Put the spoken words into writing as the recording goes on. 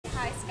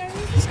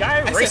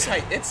Sky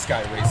Racing. It's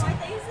Sky Racing.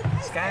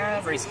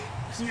 Sky Racing.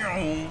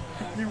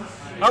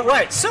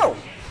 Alright, so,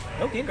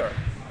 no Gengar.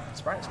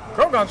 Surprise.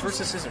 Croagunk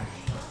versus Scizor.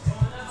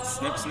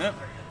 Snip, snip.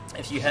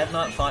 If you have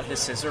not fought his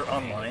Scizor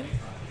online,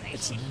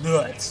 it's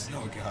nuts.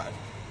 Oh, God.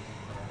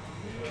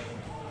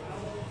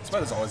 SirSpudd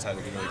has always had a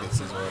really good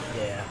Scizor.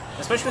 Yeah,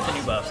 especially with the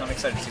new buffs. I'm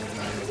excited to see what he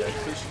can do with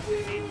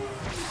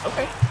it.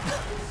 Okay.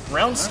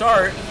 Round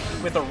start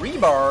with a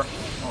rebar.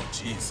 Oh,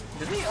 jeez.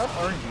 Did they up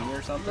RNG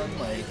or something?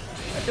 Like,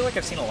 I feel like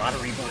I've seen a lot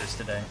of rebars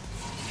today.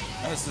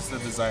 That's just the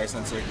desire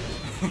sensor.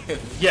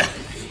 Yeah.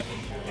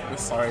 With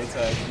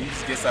SorryTag, he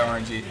just gets that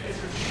RNG.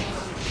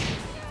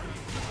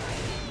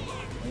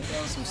 Lay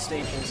down some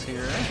staples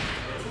here.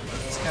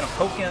 It's kind of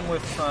Pokken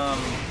with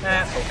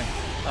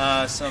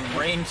Pokken. Some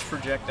ranged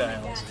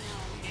projectiles.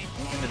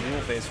 Into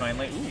dual phase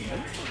finally. Ooh.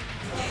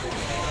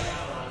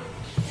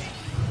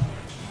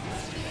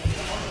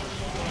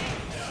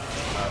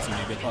 That's gonna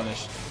be a good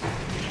punish.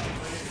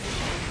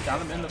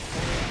 Got him in the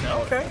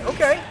corner. Okay,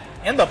 okay.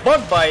 And the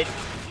bug bite.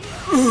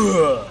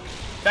 Ugh.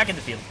 Back in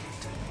the field.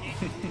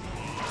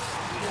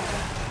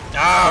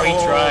 Oh, he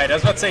tried. I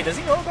was about to say, does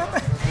he know about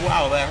that?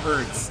 Wow, that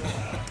hurts.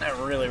 That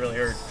really, really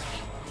hurt.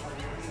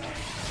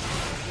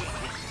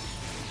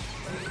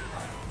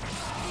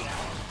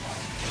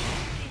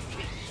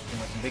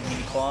 Big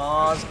meaty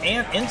claws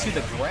and into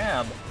the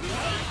grab.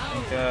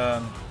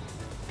 I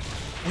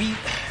think,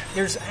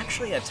 there's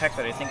actually a tech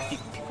that I think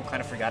people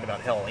kind of forgot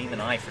about. Hell,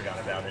 even I forgot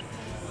about it.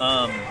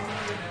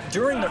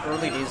 During the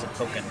early days of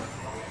Pokken,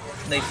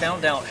 they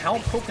found out how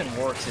Pokken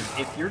works is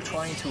if you're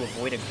trying to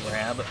avoid a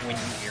grab when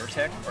you air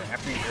tech or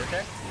after you air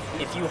tech,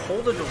 if you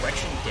hold a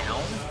direction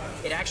down,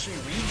 it actually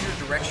reads your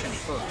direction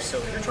first. So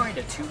if you're trying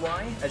to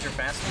 2Y as your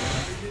fast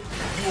move,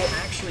 you will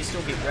actually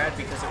still get grabbed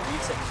because it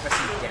reads that you're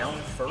pressing down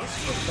first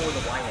before the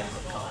Y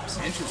input comes.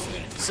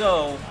 Interesting.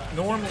 So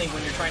normally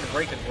when you're trying to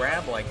break a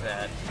grab like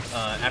that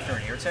after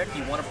an air tech,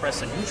 you want to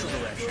press a neutral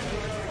direction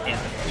and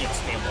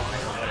spam Y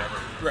or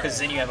whatever, because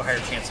then you have a higher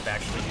chance of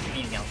actually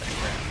beating out that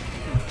grab.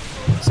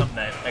 Something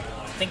that I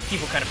think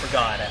people kind of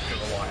forgot after a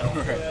while.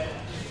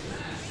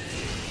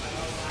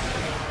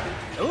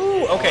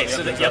 Ooh, okay,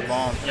 so the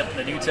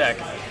new tech.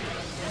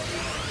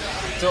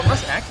 So it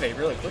must activate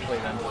really quickly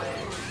then.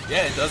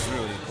 Yeah, it does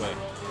really quick.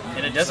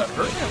 And it doesn't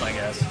hurt him, I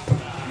guess.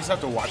 You just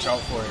have to watch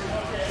out for it.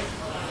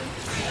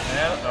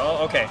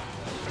 Oh, okay.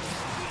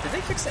 Did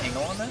they fix the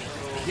angle on that?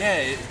 Yeah,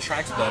 it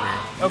tracks better.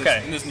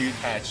 Okay. In this new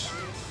patch.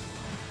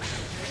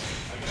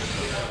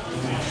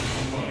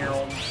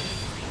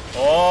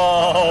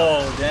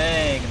 Oh,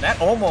 dang. That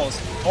almost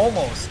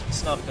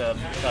snuffed a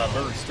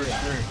bird straight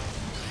through.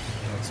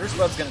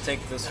 SirSpudd's going to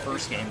take this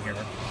first game here.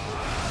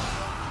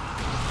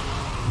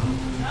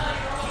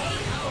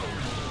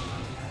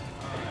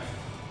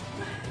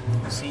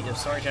 We'll see if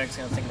SorryTag's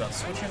going to think about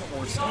switching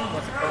or staying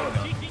with the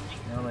Croagunk.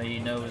 Now that he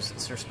knows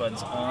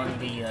SirSpudd's on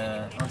the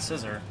on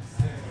Scizor.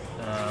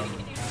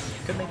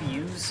 Could maybe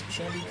use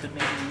Shandy, could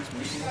maybe use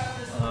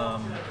Mewtwo.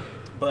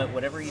 But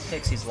whatever he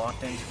picks, he's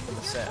locked in for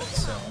the set,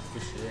 so. For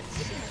sure.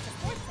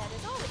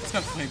 It's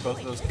kind of funny, both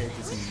of those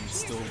characters can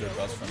steal their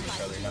buffs from each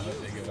other now that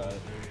I think about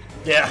it.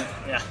 Yeah,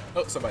 yeah.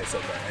 Oh, somebody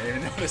said that. I didn't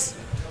even notice.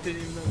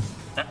 Didn't even notice.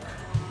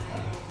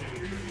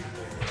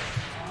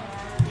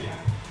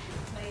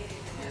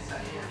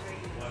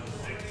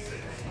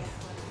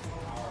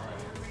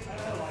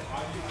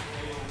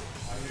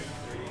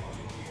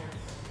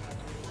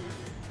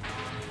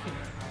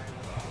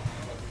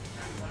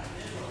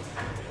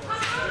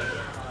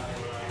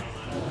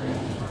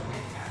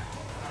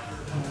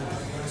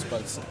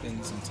 SirSpudd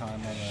spending some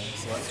time on the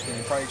select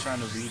screen, probably trying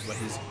to read what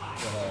his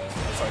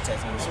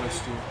SorryTag's going to switch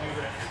to.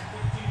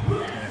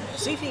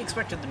 See if he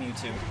expected the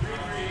Mewtwo.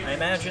 I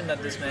imagine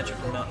that this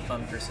matchup will not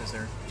fun for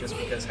Scizor, just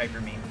because Hyper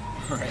Meme.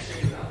 Right.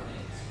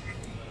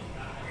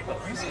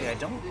 But honestly, I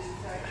don't.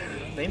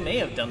 They may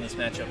have done this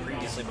matchup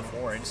previously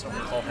before. I just don't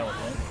recall how it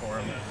went for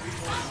him.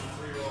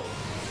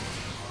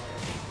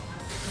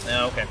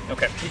 Okay,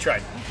 okay, he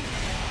tried.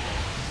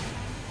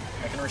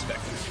 I can respect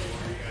it.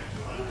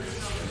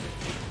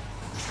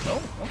 Oh,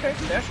 okay,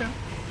 dash in.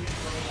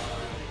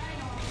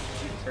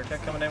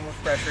 SirTag coming in with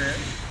pressure.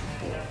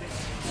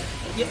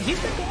 Yeah, he's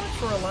been going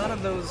for a lot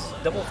of those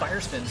double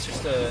fire spins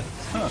just to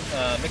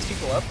mix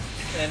people up,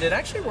 and it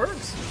actually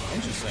works.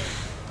 Interesting.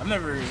 I've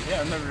never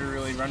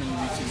really run into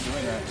Mewtwo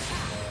doing that.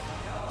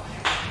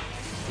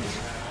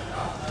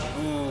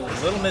 Ooh,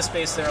 little miss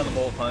base there on the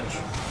bullet punch.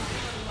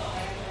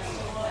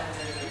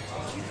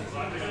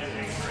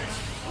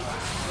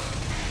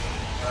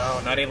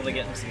 Oh, not able to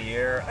get into the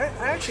air.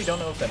 I actually don't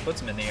know if that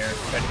puts him in the air.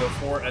 Tried to go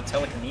for a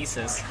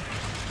telekinesis.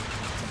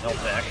 Some help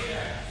back.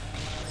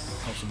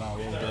 Helps him out a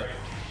little bit.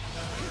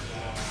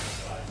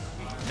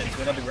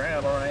 Into another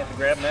grab. Alright, the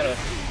grab meta.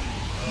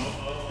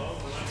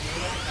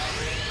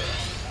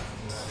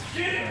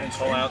 And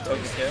pull out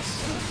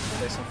Togekiss.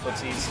 Play some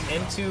footsies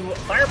into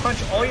Fire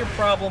Punch all your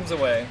problems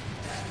away.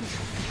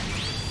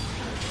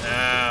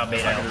 Ah,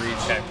 made out.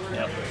 Okay.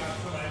 Yep.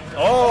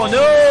 Oh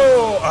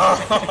no!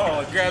 Oh,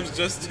 it grabs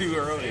just too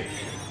early.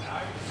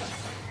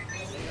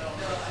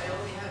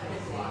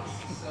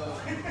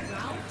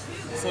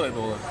 Still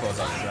able to close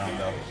out the round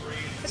though.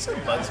 It still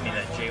bugs me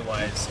that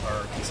JYs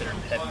are considered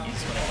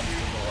heavies when it comes to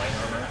the light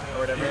armor or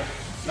whatever.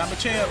 Not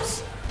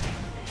Machamps.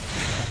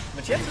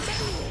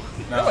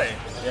 Machamps? No. Really?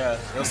 Yeah,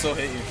 they'll still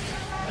hit you.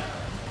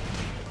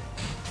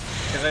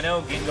 Because I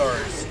know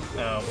Gengar's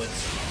was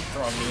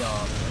throwing me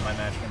off in my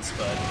match against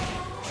Spud.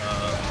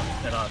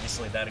 And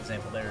obviously that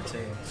example there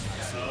too.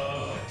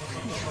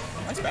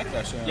 Nice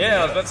backdash.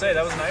 Yeah, I was about to say,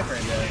 that was an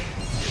iframe there.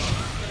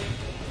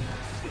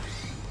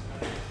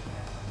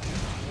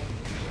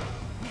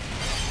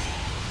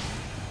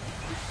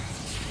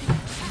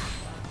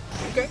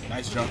 Okay.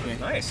 Nice jumping.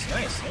 Nice,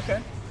 nice,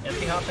 okay.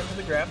 Empty hop into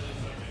the grab.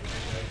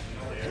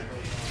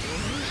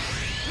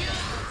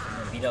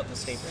 And beat out the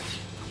stapler.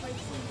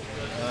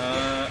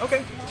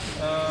 Okay.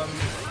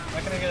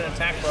 Not gonna get an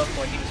attack buff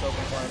like he was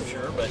hoping for, I'm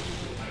sure, but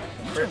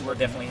crit would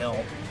definitely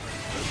help.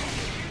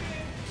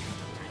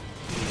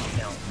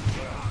 Now,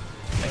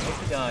 I hope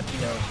to God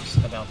he knows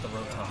about the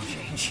Rotom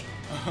change.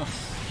 I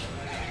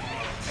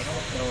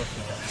don't know if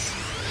he does.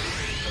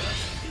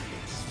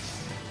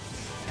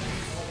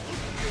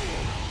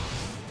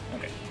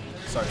 Okay.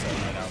 Sorry,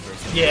 right now.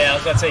 Yeah, I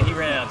was about to say he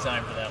ran out of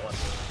time for that one.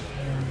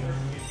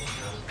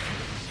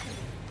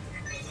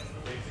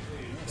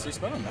 So he's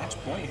about a match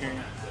point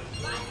here.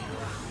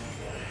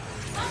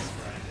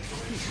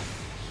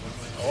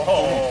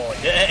 Oh,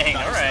 dang,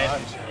 Nice alright.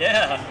 dodge.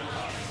 Yeah.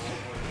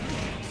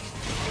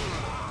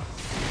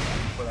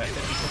 For that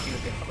 50-50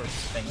 with the first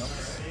thing up.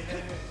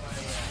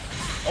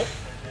 Oh,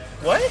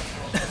 what?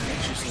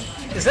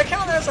 Does that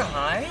count as a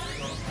high?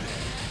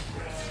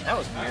 That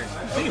was weird.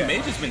 I think it may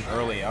have just been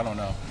early, I don't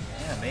know.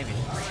 Yeah, maybe.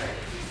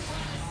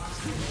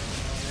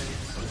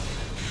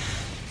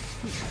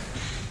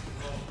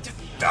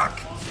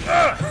 Duck!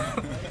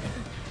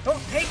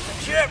 Don't take the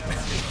chip!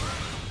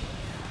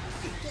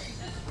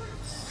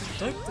 Just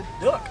take the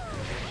duck!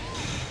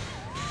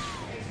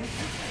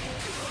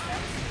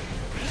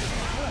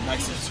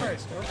 Nice.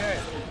 Christ, okay.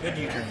 Good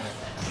U-turn.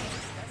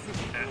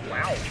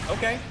 Wow.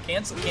 Okay.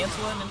 Cancel it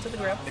into the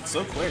grab. It's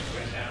so quick.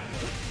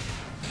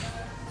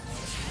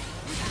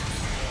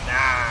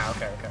 Ah,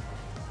 okay.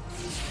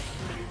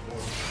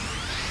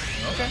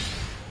 Okay.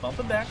 Bump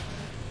it back.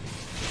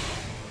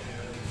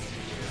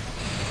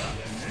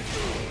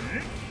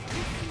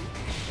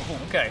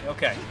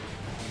 Okay.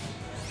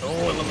 Oh,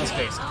 a little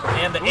space.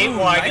 And the 8Y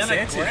nice gonna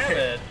anti-air. grab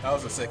it. That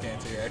was a sick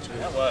anti-air, actually.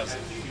 That was.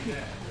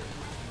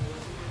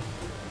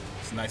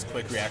 Some nice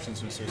quick reactions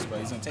from SirSpudd.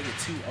 He's gonna take it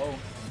 2-0.